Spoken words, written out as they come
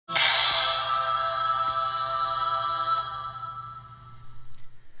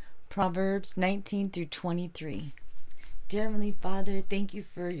Proverbs 19 through 23. Dear Heavenly Father, thank you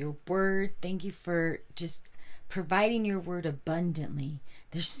for your word. Thank you for just providing your word abundantly.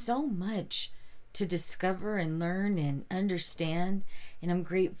 There's so much to discover and learn and understand, and I'm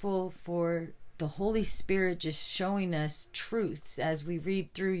grateful for the Holy Spirit just showing us truths as we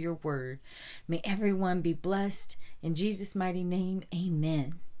read through your word. May everyone be blessed. In Jesus' mighty name,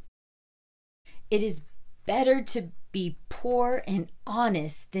 amen. It is better to be poor and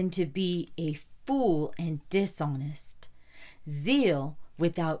honest than to be a fool and dishonest. Zeal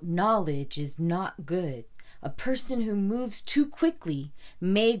without knowledge is not good. A person who moves too quickly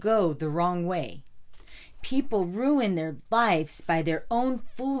may go the wrong way. People ruin their lives by their own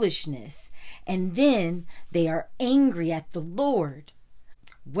foolishness, and then they are angry at the Lord.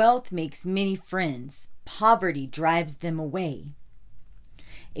 Wealth makes many friends. Poverty drives them away.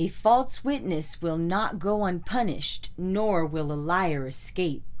 A false witness will not go unpunished, nor will a liar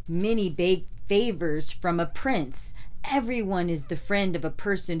escape. Many beg favors from a prince. Everyone is the friend of a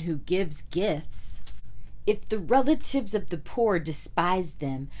person who gives gifts. If the relatives of the poor despise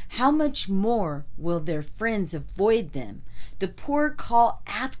them, how much more will their friends avoid them? The poor call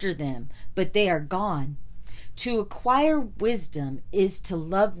after them, but they are gone. To acquire wisdom is to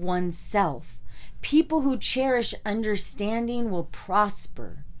love oneself. People who cherish understanding will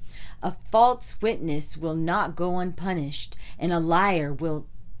prosper. A false witness will not go unpunished, and a liar will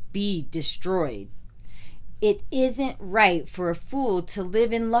be destroyed. It isn't right for a fool to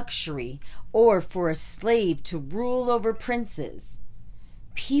live in luxury, or for a slave to rule over princes.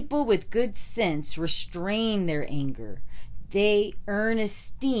 People with good sense restrain their anger. They earn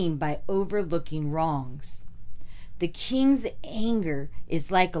esteem by overlooking wrongs. The king's anger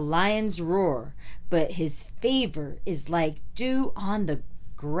is like a lion's roar, but his favor is like dew on the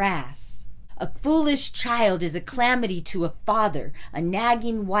grass. A foolish child is a calamity to a father, a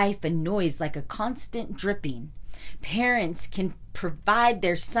nagging wife a noise like a constant dripping. Parents can provide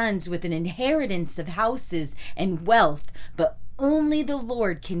their sons with an inheritance of houses and wealth, but only the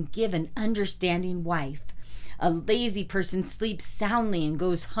Lord can give an understanding wife. A lazy person sleeps soundly and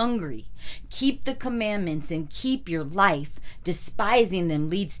goes hungry. Keep the commandments and keep your life. Despising them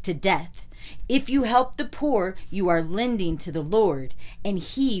leads to death. If you help the poor, you are lending to the Lord, and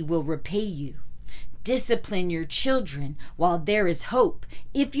he will repay you. Discipline your children while there is hope.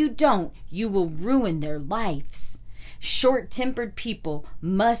 If you don't, you will ruin their lives. Short-tempered people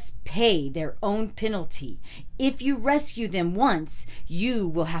must pay their own penalty. If you rescue them once, you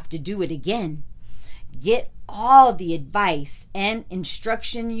will have to do it again. Get all the advice and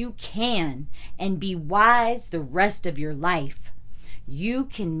instruction you can, and be wise the rest of your life. You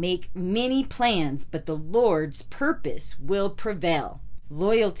can make many plans, but the Lord's purpose will prevail.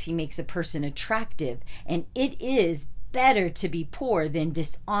 Loyalty makes a person attractive, and it is better to be poor than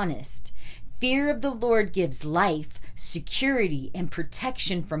dishonest. Fear of the Lord gives life, security, and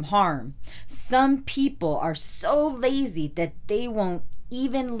protection from harm. Some people are so lazy that they won't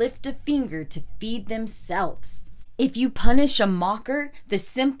even lift a finger to feed themselves. If you punish a mocker, the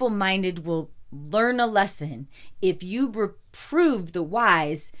simple-minded will learn a lesson. If you reprove the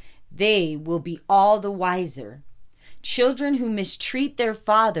wise, they will be all the wiser. Children who mistreat their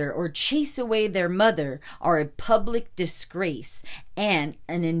father or chase away their mother are a public disgrace and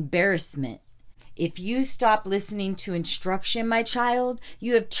an embarrassment. If you stop listening to instruction, my child,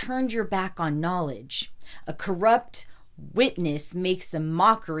 you have turned your back on knowledge. A corrupt witness makes a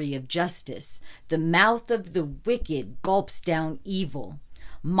mockery of justice. The mouth of the wicked gulps down evil.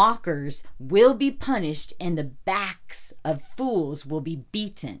 Mockers will be punished, and the backs of fools will be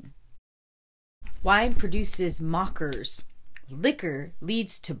beaten. Wine produces mockers. Liquor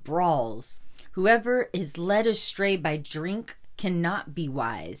leads to brawls. Whoever is led astray by drink cannot be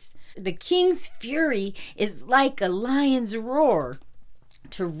wise. The king's fury is like a lion's roar.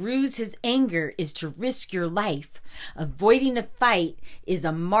 To ruse his anger is to risk your life. Avoiding a fight is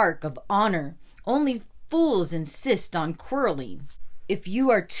a mark of honor. Only fools insist on quarreling. If you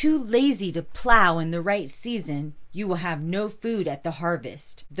are too lazy to plow in the right season, you will have no food at the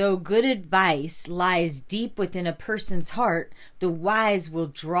harvest. Though good advice lies deep within a person's heart, the wise will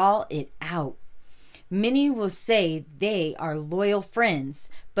draw it out. Many will say they are loyal friends,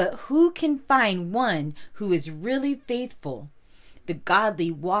 but who can find one who is really faithful? The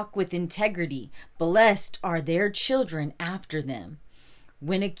godly walk with integrity. Blessed are their children after them.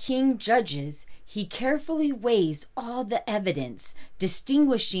 When a king judges, he carefully weighs all the evidence,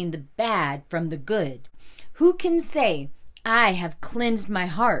 distinguishing the bad from the good. Who can say, I have cleansed my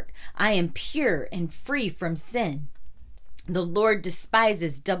heart, I am pure and free from sin? The Lord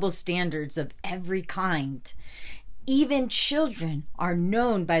despises double standards of every kind. Even children are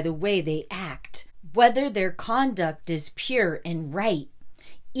known by the way they act, whether their conduct is pure and right.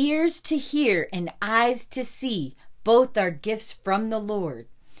 Ears to hear and eyes to see, both are gifts from the Lord.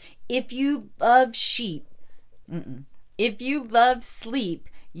 If you love sleep,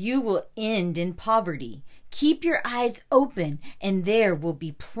 you will end in poverty. Keep your eyes open, and there will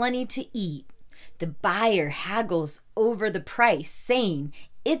be plenty to eat. The buyer haggles over the price, saying,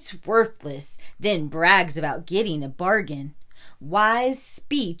 "It's worthless," then brags about getting a bargain. Wise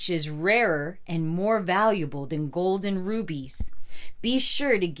speech is rarer and more valuable than gold and rubies. Be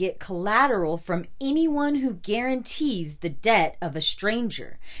sure to get collateral from anyone who guarantees the debt of a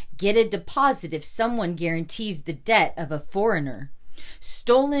stranger. Get a deposit if someone guarantees the debt of a foreigner.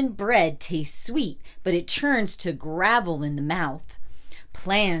 Stolen bread tastes sweet, but it turns to gravel in the mouth.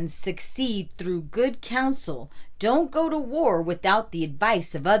 Plans succeed through good counsel. Don't go to war without the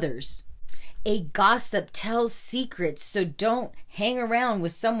advice of others. A gossip tells secrets, so don't hang around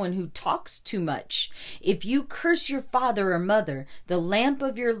with someone who talks too much. If you curse your father or mother, the lamp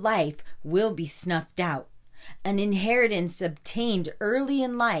of your life will be snuffed out. An inheritance obtained early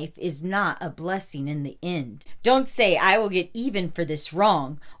in life is not a blessing in the end. Don't say, "I will get even for this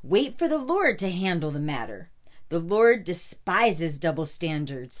wrong." Wait for the Lord to handle the matter. The Lord despises double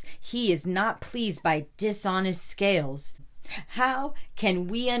standards. He is not pleased by dishonest scales. How can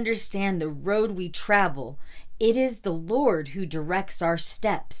we understand the road we travel? It is the Lord who directs our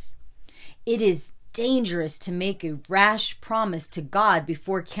steps. It is dangerous to make a rash promise to God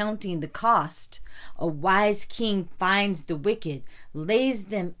before counting the cost. A wise king finds the wicked, lays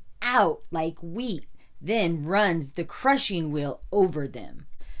them out like wheat, then runs the crushing wheel over them.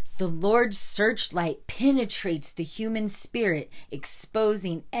 The Lord's searchlight penetrates the human spirit,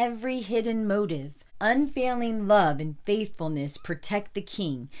 exposing every hidden motive. Unfailing love and faithfulness protect the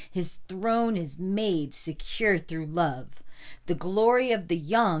king. His throne is made secure through love. The glory of the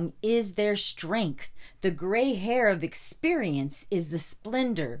young is their strength. The gray hair of experience is the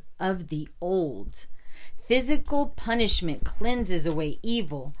splendor of the old. Physical punishment cleanses away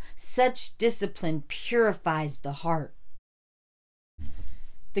evil. Such discipline purifies the heart.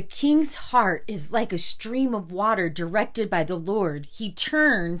 The king's heart is like a stream of water directed by the Lord. He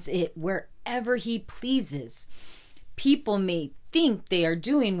turns it wherever he pleases. People may think they are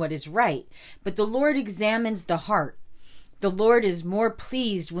doing what is right, but the Lord examines the heart. The Lord is more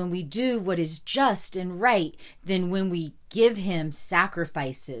pleased when we do what is just and right than when we give him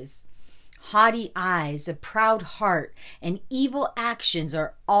sacrifices. Haughty eyes, a proud heart, and evil actions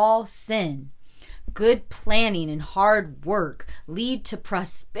are all sin. Good planning and hard work lead to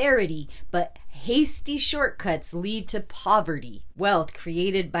prosperity, but hasty shortcuts lead to poverty. Wealth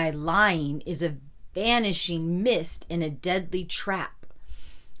created by lying is a vanishing mist in a deadly trap.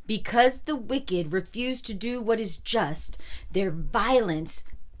 Because the wicked refuse to do what is just, their violence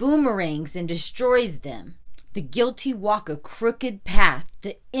boomerangs and destroys them. The guilty walk a crooked path,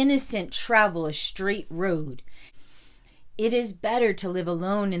 the innocent travel a straight road. It is better to live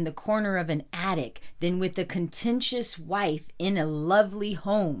alone in the corner of an attic than with a contentious wife in a lovely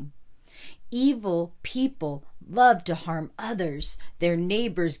home. Evil people love to harm others. Their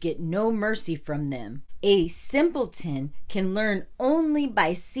neighbors get no mercy from them. A simpleton can learn only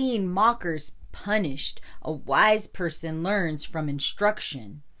by seeing mockers punished. A wise person learns from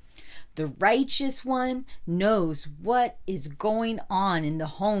instruction. The righteous one knows what is going on in the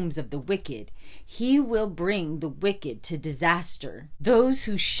homes of the wicked. He will bring the wicked to disaster. Those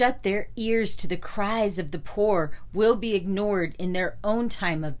who shut their ears to the cries of the poor will be ignored in their own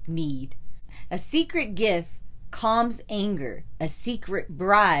time of need. A secret gift calms anger. A secret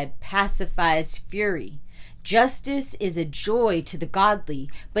bribe pacifies fury. Justice is a joy to the godly,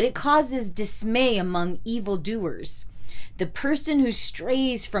 but it causes dismay among evildoers. The person who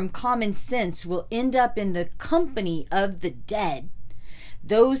strays from common sense will end up in the company of the dead.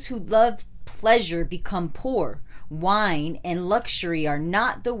 Those who love pleasure become poor. Wine and luxury are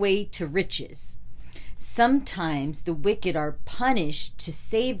not the way to riches. Sometimes the wicked are punished to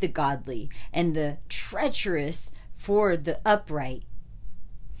save the godly, and the treacherous for the upright.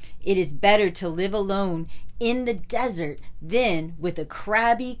 It is better to live alone in the desert than with a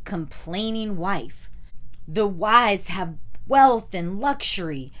crabby, complaining wife. The wise have wealth and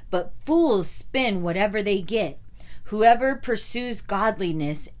luxury, but fools spend whatever they get. Whoever pursues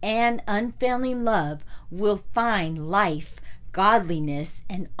godliness and unfailing love will find life, godliness,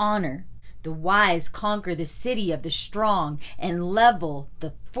 and honor. The wise conquer the city of the strong and level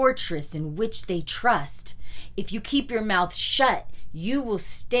the fortress in which they trust. If you keep your mouth shut, you will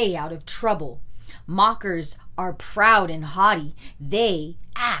stay out of trouble. Mockers are proud and haughty. They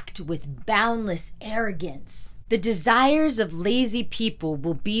act act with boundless arrogance. The desires of lazy people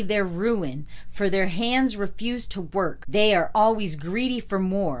will be their ruin, for their hands refuse to work. They are always greedy for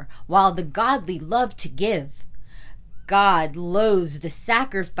more, while the godly love to give. God loathes the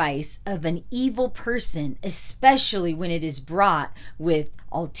sacrifice of an evil person, especially when it is brought with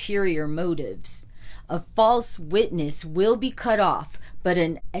ulterior motives. A false witness will be cut off, but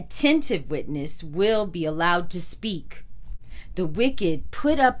an attentive witness will be allowed to speak. The wicked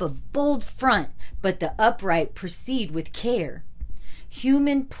put up a bold front, but the upright proceed with care.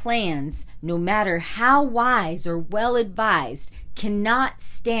 Human plans, no matter how wise or well advised, cannot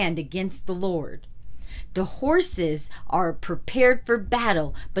stand against the Lord. The horses are prepared for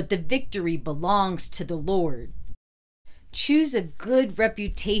battle, but the victory belongs to the Lord. Choose a good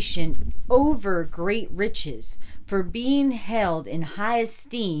reputation over great riches, for being held in high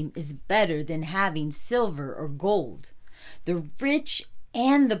esteem is better than having silver or gold. The rich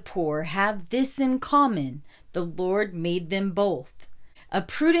and the poor have this in common: the Lord made them both. A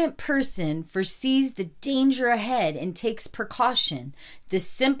prudent person foresees the danger ahead and takes precaution. The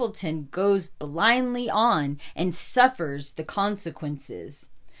simpleton goes blindly on and suffers the consequences.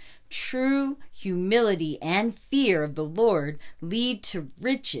 True humility and fear of the Lord lead to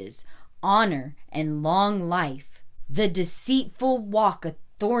riches, honor, and long life. The deceitful walk a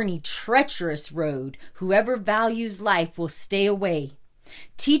thorny, treacherous road. Whoever values life will stay away.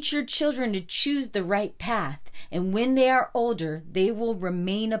 Teach your children to choose the right path, and when they are older, they will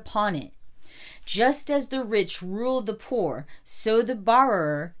remain upon it. Just as the rich rule the poor, so the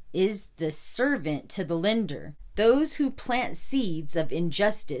borrower is the servant to the lender. Those who plant seeds of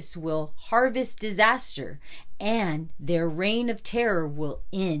injustice will harvest disaster, and their reign of terror will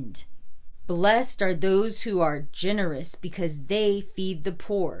end. Blessed are those who are generous, because they feed the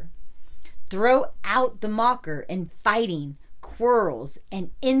poor. Throw out the mocker, and fighting, quarrels,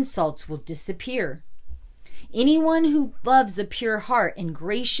 and insults will disappear. Anyone who loves a pure heart and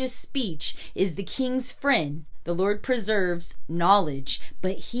gracious speech is the king's friend. The Lord preserves knowledge,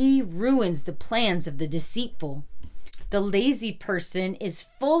 but he ruins the plans of the deceitful. The lazy person is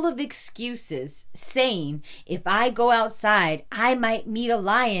full of excuses, saying, "If I go outside, I might meet a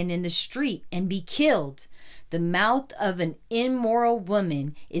lion in the street and be killed." The mouth of an immoral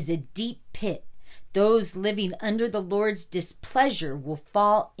woman is a deep pit. Those living under the Lord's displeasure will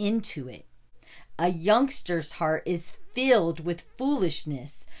fall into it. A youngster's heart is filled with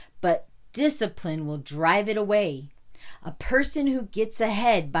foolishness, but discipline will drive it away. A person who gets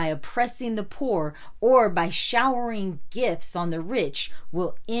ahead by oppressing the poor or by showering gifts on the rich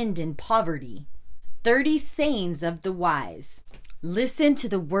will end in poverty. 30 sayings of the wise. Listen to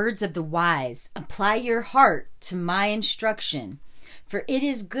the words of the wise. Apply your heart to my instruction. For it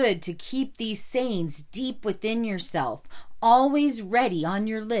is good to keep these sayings deep within yourself, always ready on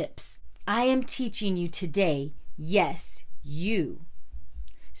your lips. I am teaching you today, yes, you.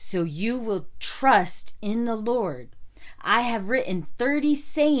 So you will trust in the Lord. I have written 30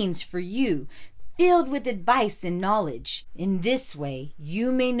 sayings for you, filled with advice and knowledge. In this way,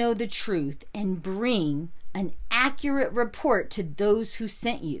 you may know the truth and bring an accurate report to those who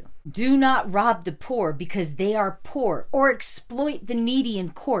sent you. Do not rob the poor because they are poor, or exploit the needy in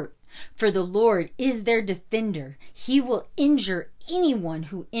court. For the Lord is their defender. He will injure anyone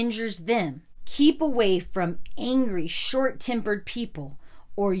who injures them. Keep away from angry, short-tempered people,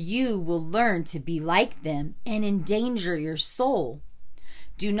 or you will learn to be like them and endanger your soul.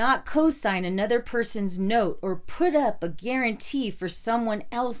 Do not co-sign another person's note or put up a guarantee for someone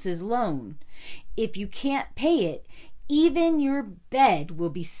else's loan. If you can't pay it, even your bed will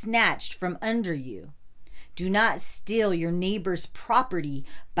be snatched from under you. Do not steal your neighbor's property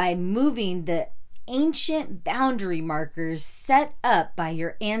by moving the ancient boundary markers set up by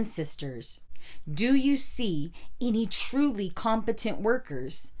your ancestors. Do you see any truly competent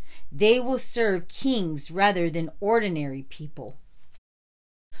workers? They will serve kings rather than ordinary people.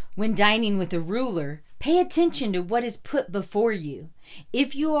 When dining with a ruler, pay attention to what is put before you.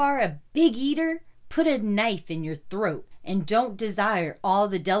 If you are a big eater, put a knife in your throat and don't desire all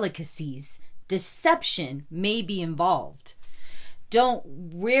the delicacies. Deception may be involved. Don't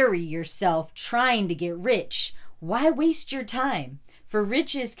weary yourself trying to get rich. Why waste your time? For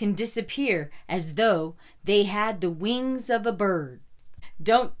riches can disappear as though they had the wings of a bird.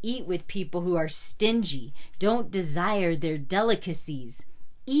 Don't eat with people who are stingy. Don't desire their delicacies.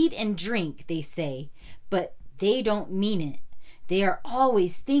 Eat and drink, they say, but they don't mean it. They are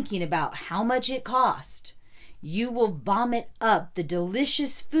always thinking about how much it cost. You will vomit up the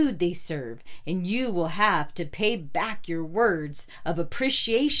delicious food they serve, and you will have to pay back your words of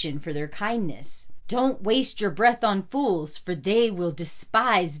appreciation for their kindness. Don't waste your breath on fools, for they will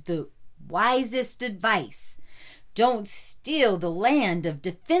despise the wisest advice. Don't steal the land of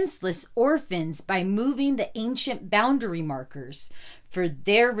defenseless orphans by moving the ancient boundary markers, for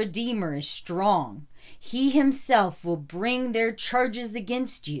their Redeemer is strong. He himself will bring their charges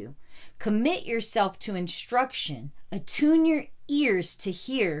against you. Commit yourself to instruction. Attune your ears to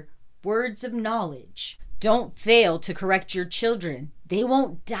hear words of knowledge. Don't fail to correct your children. They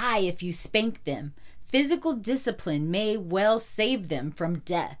won't die if you spank them. Physical discipline may well save them from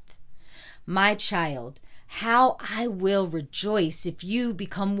death. My child, how I will rejoice if you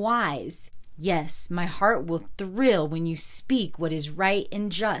become wise. Yes, my heart will thrill when you speak what is right and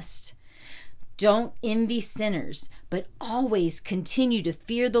just. Don't envy sinners, but always continue to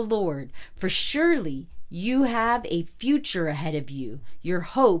fear the Lord, for surely you have a future ahead of you. Your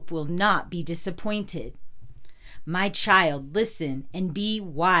hope will not be disappointed. My child, listen and be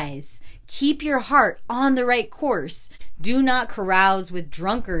wise. Keep your heart on the right course. Do not carouse with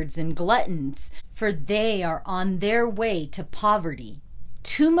drunkards and gluttons, for they are on their way to poverty.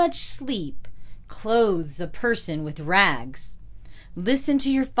 Too much sleep clothes a person with rags. Listen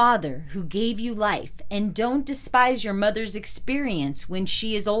to your father who gave you life, and don't despise your mother's experience when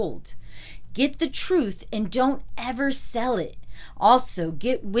she is old. Get the truth and don't ever sell it. Also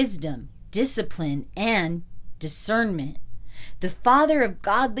get wisdom, discipline, and discernment. The father of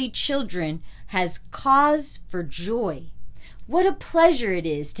godly children has cause for joy. What a pleasure it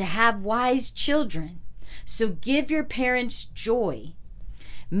is to have wise children. So give your parents joy.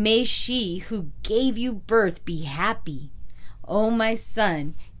 May she who gave you birth be happy. O my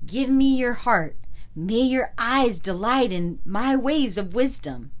son, give me your heart. May your eyes delight in my ways of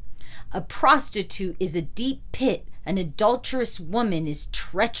wisdom. A prostitute is a deep pit. An adulterous woman is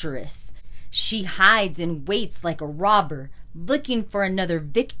treacherous. She hides and waits like a robber, looking for another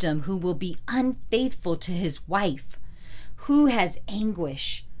victim who will be unfaithful to his wife. Who has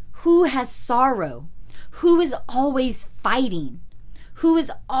anguish? Who has sorrow? Who is always fighting? Who is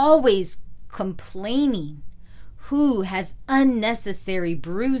always complaining? Who has unnecessary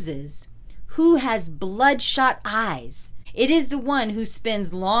bruises? Who has bloodshot eyes? It is the one who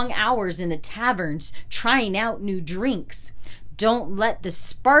spends long hours in the taverns trying out new drinks. Don't let the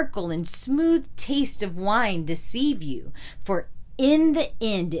sparkle and smooth taste of wine deceive you, for in the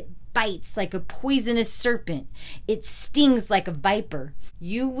end it bites like a poisonous serpent. It stings like a viper.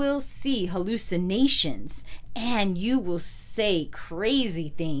 You will see hallucinations, and you will say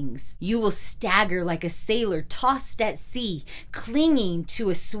crazy things. You will stagger like a sailor tossed at sea, clinging to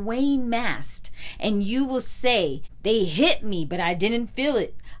a swaying mast, and you will say, "They hit me, but I didn't feel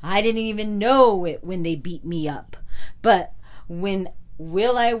it. I didn't even know it when they beat me up. But when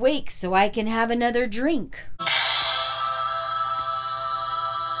will I wake so I can have another drink?"